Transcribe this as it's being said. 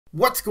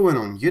What's going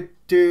on YouTube?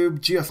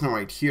 GeoSnow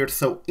right here.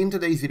 So in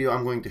today's video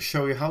I'm going to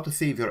show you how to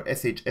save your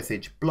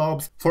SHSH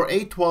blobs for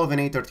A12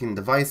 and A13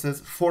 devices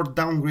for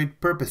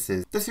downgrade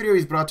purposes. This video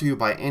is brought to you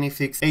by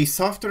Anyfix, a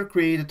software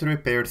created to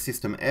repair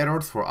system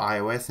errors for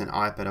iOS and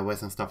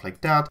iPadOS and stuff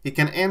like that. It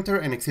can enter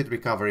and exit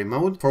recovery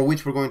mode, for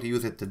which we're going to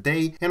use it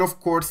today, and of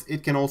course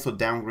it can also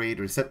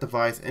downgrade, reset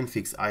device and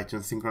fix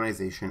iTunes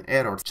synchronization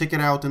errors. Check it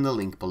out in the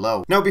link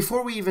below. Now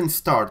before we even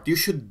start, you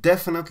should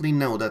definitely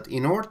know that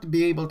in order to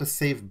be able to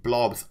save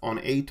blobs on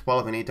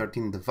A12 and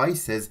A13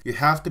 devices, you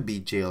have to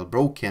be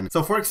jailbroken.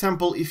 So for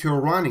example, if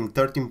you're running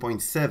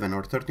 13.7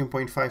 or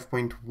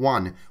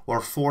 13.5.1 or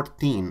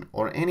 14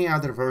 or any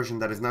other version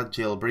that is not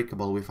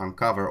jailbreakable with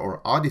Uncover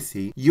or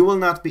Odyssey, you will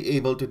not be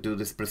able to do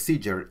this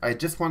procedure. I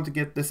just want to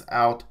get this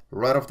out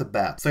right off the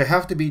bat. So you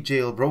have to be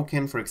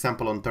jailbroken, for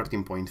example on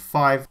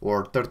 13.5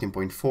 or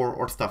 13.4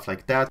 or stuff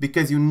like that,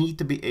 because you need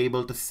to be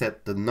able to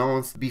set the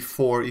nonce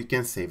before you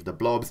can save the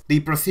blobs.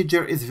 The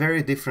procedure is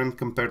very different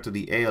compared to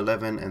the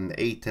A11 and the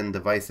A10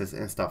 devices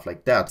and stuff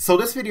like that. So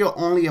this video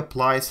only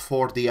applies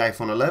for the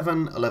iPhone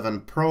 11,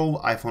 11 Pro,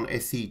 iPhone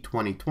SE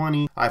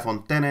 2020,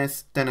 iPhone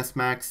XS, XS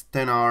Max,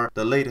 XR,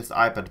 the latest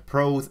iPad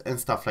Pros and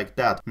stuff like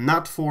that.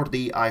 Not for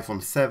the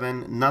iPhone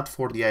 7, not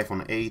for the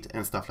iPhone 8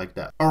 and stuff like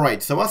that.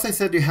 Alright, so as I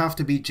said, you have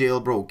to be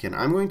jailbroken.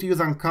 I'm going to use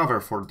Uncover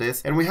for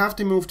this, and we have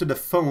to move to the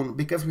phone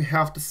because we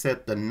have to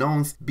set the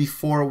nonce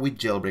before we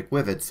jailbreak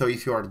with it. So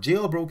if you are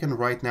jailbroken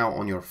right now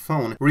on your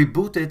phone,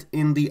 reboot it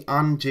in the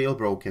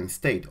unjailbroken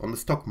state, on the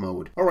stock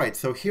mode. Alright,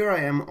 so here I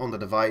am on the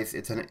device.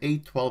 It's an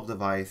A12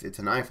 device, it's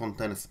an iPhone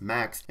XS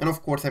Max, and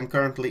of course I'm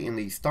currently in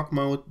the stock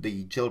mode.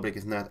 The jailbreak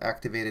is not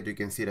activated. You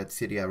can see that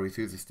Cydia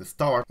refuses to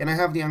start, and I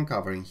have the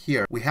uncovering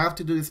here. We have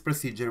to do this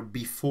procedure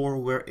before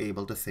we're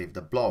able to save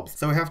the blobs.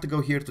 So we have to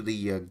go here to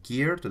the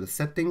gear, to the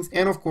settings,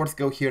 and of course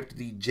go here to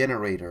the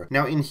generator.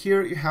 Now in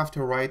here you have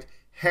to write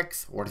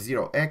hex or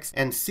 0x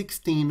and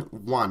 16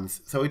 ones.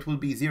 So it will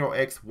be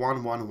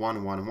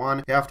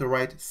 0x11111. You have to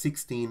write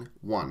 16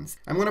 ones.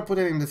 I'm going to put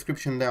it in the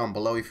description down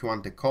below if you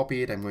want to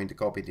copy it. I'm going to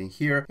copy it in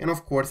here. And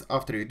of course,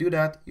 after you do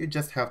that, you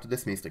just have to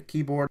dismiss the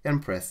keyboard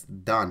and press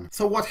done.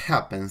 So what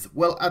happens?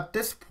 Well, at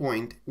this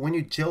point, when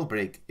you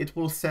jailbreak, it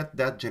will set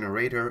that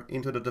generator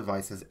into the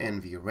device's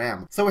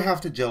NVRAM. So we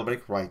have to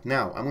jailbreak right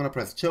now. I'm going to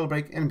press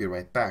jailbreak and be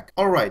right back.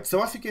 Alright,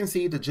 so as you can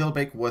see, the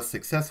jailbreak was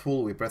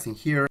successful. We're pressing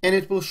here and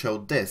it will show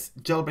this.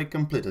 Jailbreak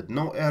completed,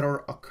 no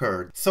error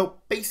occurred. So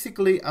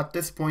basically at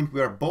this point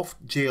we are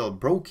both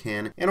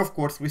jailbroken, and of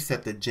course we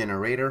set the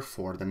generator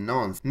for the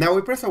nonce. Now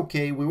we press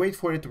OK, we wait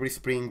for it to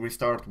respring,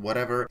 restart,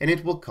 whatever, and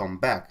it will come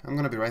back. I'm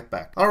gonna be right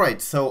back.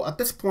 Alright, so at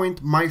this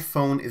point my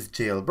phone is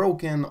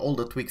jailbroken, all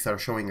the tweaks are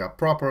showing up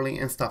properly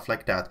and stuff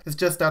like that. It's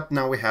just that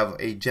now we have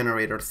a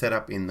generator set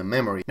up in the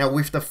memory. Now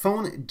with the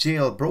phone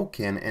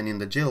jailbroken and in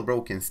the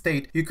jailbroken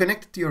state, you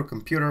connect it to your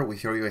computer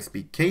with your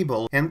USB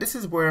cable, and this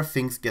is where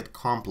things get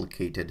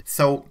complicated.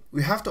 So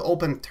we have to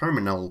open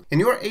terminal, and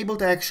you are able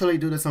to actually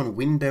do this on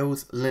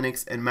Windows,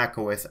 Linux and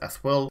macOS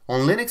as well.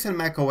 On Linux and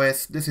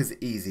macOS this is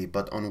easy,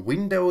 but on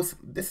Windows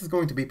this is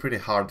going to be pretty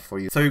hard for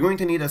you. So you're going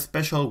to need a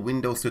special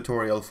Windows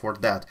tutorial for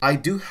that. I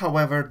do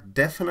however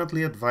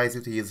definitely advise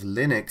you to use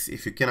Linux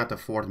if you cannot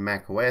afford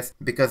macOS,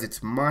 because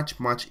it's much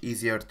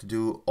easier to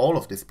do all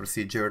of these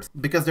procedures,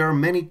 because there are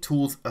many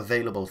tools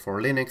available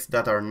for Linux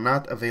that are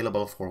not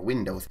available for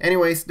Windows.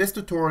 Anyways, this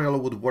tutorial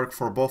would work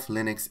for both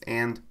Linux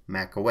and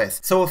macOS.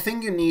 So a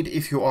thing you need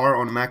if you are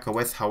on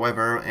macOS,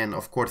 however, and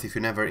of course if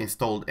you never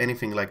installed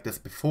anything like this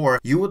before,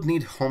 you would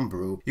need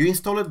Homebrew. You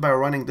install it by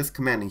running this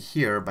command in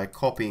here, by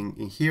copying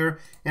in here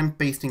and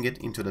pasting it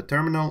into the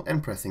terminal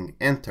and pressing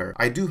enter.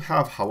 I do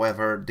have,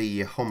 however,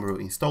 the Homebrew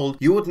installed.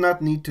 You would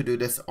not need to do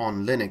this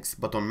on Linux,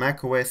 but on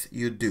macOS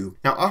you do.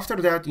 Now after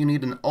that you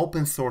need an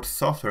open source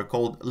software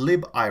called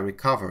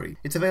iRecovery.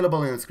 It's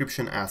available in the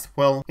description as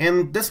well,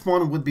 and this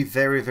one would be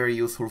very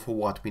useful for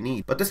what we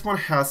need. But this one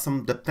has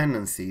some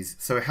dependencies,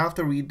 so you have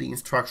to read the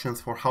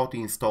instructions for how to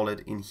install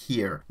it in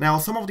here. Now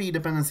some of the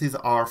dependencies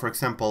are, for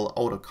example,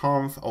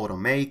 autoconf,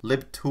 automake,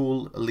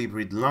 libtool,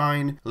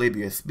 libreadline,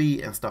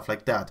 libusb and stuff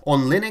like that.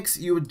 On Linux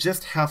you would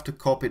just have to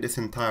copy this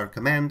entire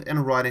command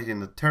and write it in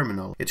the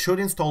terminal. It should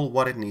install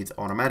what it needs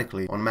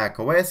automatically. On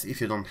macOS,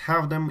 if you don't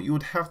have them, you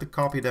would have to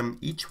copy them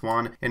each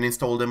one and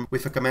install them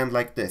with a command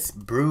like this: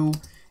 brew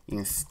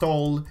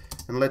install,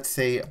 and let's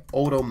say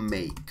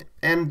automake.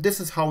 And this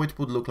is how it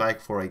would look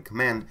like for a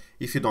command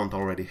if you don't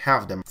already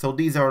have them. So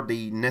these are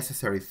the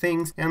necessary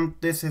things, and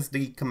this is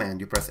the command.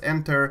 You press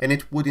enter and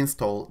it would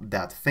install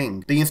that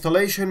thing. The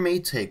installation may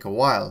take a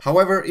while.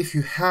 However, if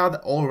you had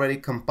already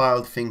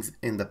compiled things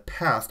in the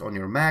past on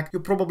your Mac,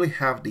 you probably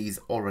have these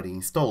already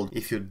installed.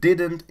 If you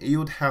didn't, you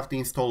would have to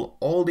install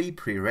all the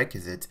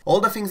prerequisites. All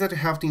the things that you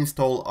have to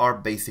install are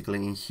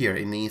basically in here,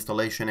 in the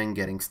installation and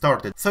getting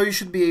started. So you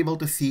should be able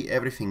to see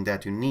everything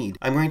that you need.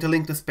 I'm going to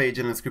link this page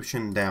in the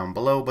description down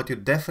below, but you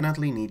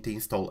definitely need to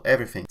install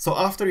everything. So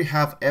after you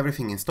have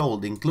everything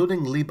installed,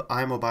 including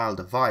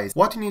libimobiledevice,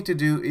 what you need to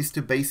do is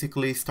to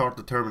basically start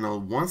the terminal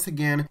once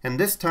again, and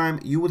this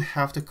time you would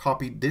have to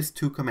copy these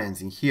two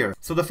commands in here.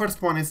 So the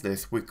first one is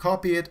this: we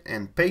copy it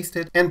and paste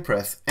it and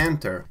press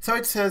enter. So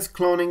it says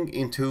cloning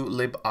into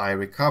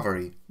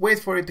iRecovery. Wait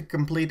for it to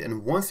complete,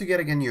 and once you get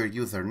again your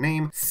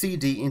username,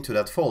 cd into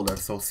that folder.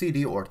 So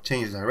cd or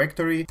change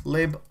directory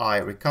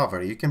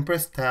iRecovery. You can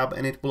press tab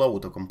and it will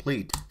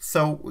auto-complete.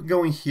 So we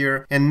go in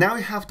here, and now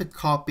you have to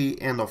copy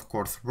and of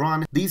course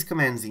run these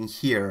commands in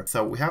here.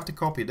 So we have to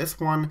copy this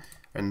one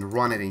and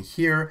run it in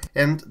here,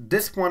 and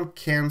this one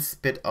can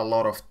spit a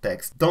lot of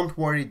text. Don't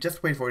worry,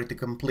 just wait for it to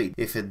complete.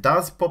 If it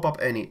does pop up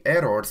any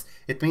errors,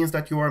 it means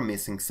that you are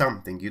missing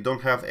something. You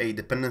don't have a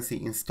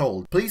dependency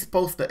installed. Please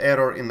post the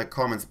error in the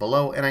comments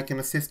below and I can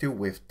assist you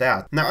with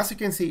that. Now, as you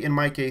can see, in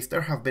my case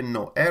there have been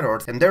no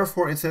errors, and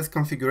therefore it says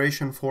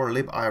configuration for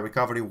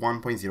iRecovery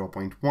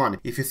 1.0.1.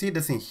 If you see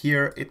this in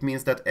here, it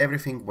means that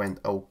everything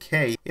went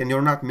okay and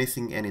you're not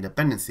missing any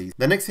dependencies.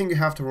 The next thing you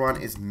have to run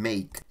is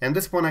make, and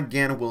this one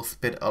again will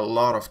spit a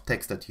lot of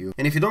text at you.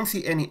 And if you don't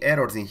see any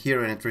errors in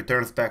here and it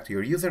returns back to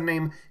your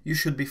username, you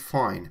should be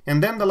fine.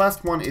 And then the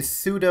last one is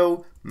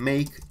sudo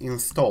make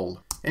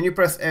install. And you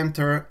press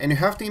enter, and you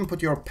have to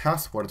input your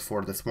password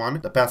for this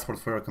one, the password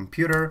for your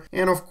computer,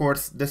 and of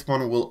course this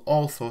one will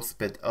also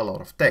spit a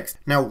lot of text.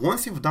 Now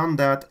once you've done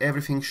that,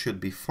 everything should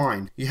be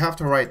fine. You have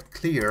to write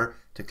clear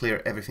to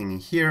clear everything in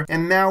here,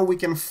 and now we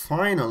can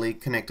finally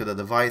connect to the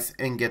device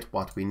and get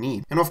what we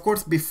need. And of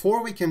course,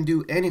 before we can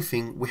do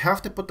anything, we have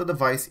to put the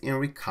device in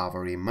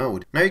recovery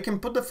mode. Now you can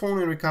put the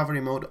phone in recovery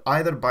mode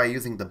either by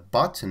using the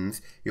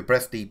buttons. You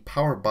press the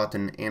power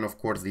button and of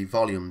course the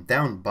volume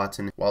down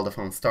button while the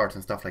phone starts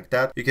and stuff like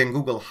that. You can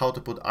Google how to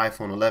put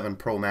iPhone 11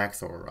 Pro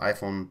Max or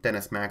iPhone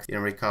XS Max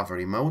in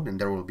recovery mode, and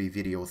there will be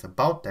videos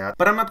about that.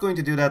 But I'm not going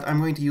to do that.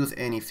 I'm going to use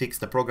AnyFix,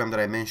 the program that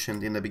I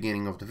mentioned in the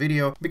beginning of the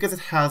video, because it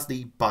has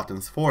the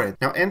buttons for it.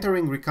 Now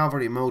entering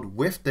recovery mode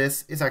with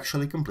this is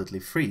actually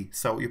completely free.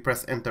 So you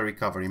press enter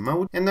recovery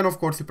mode, and then of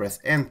course you press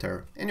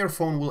enter, and your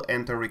phone will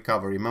enter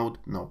recovery mode,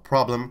 no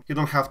problem. You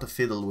don't have to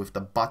fiddle with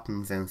the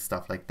buttons and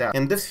stuff like that.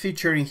 And this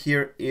feature in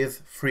here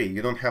is free.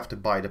 You don't have to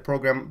buy the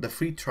program. The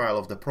free trial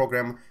of the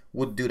program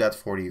would do that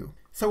for you.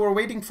 So we're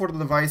waiting for the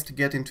device to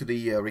get into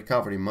the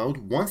recovery mode.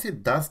 Once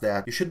it does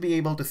that, you should be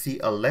able to see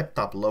a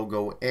laptop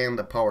logo and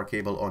a power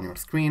cable on your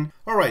screen.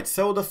 Alright,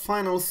 so the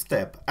final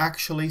step,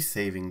 actually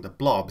saving the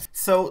blobs.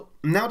 So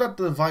now that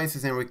the device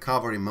is in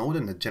recovery mode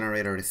and the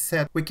generator is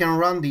set, we can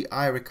run the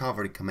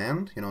iRecovery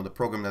command, the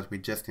program that we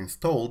just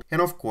installed,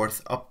 and of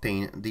course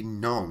obtain the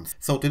nonce.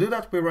 So to do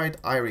that, we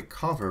write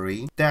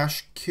iRecovery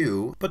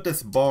 -q, put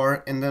this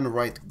bar, and then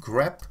write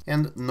grep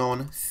and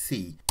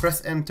non-c.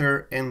 Press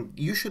enter, and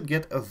you should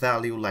get a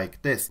value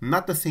like this.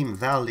 Not the same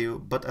value,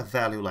 but a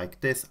value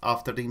like this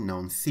after the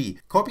non-c.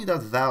 Copy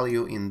that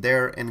value in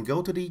there and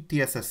go to the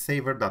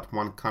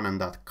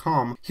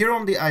tsssaver.onecanon.com. Here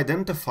on the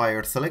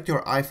identifier, select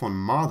your iPhone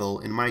model.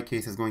 In my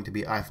case, it's going to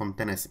be iPhone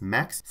XS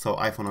Max, so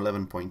iPhone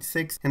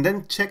 11.6, and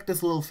then check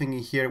this little thing in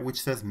here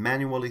which says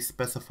manually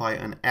specify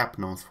an app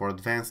nonce for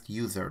advanced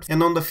users.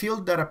 And on the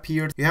field that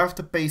appeared, you have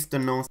to paste the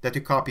nonce that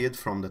you copied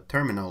from the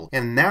terminal.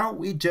 And now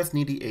we just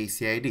need the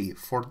ECID.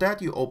 For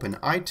that, you open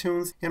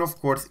iTunes, and of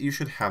course you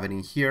should have it in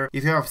here.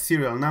 If you have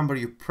serial number,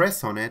 you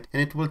press on it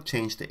and it will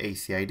change the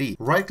ECID.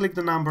 Right click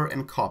the number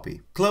and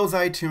copy. Close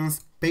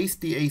iTunes,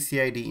 paste the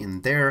ECID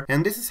in there,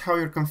 and this is how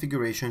your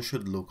configuration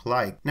should look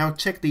like. Now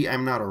check the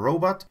I'm not a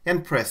robot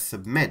and press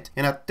submit.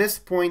 And at this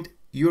point,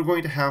 you're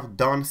going to have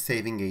done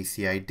saving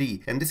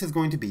ECID, and this is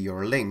going to be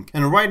your link.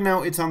 And right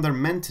now it's under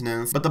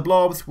maintenance, but the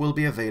blobs will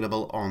be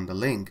available on the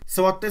link.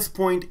 So at this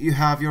point you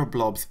have your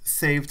blobs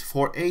saved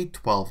for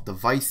A12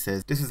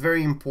 devices. This is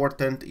very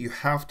important. You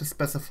have to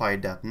specify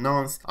that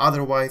nonce,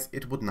 otherwise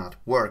it would not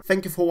work.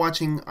 Thank you for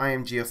watching. I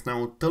am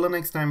GeoSnow. Till the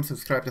next time,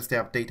 subscribe to stay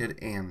updated,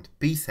 and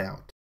peace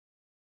out.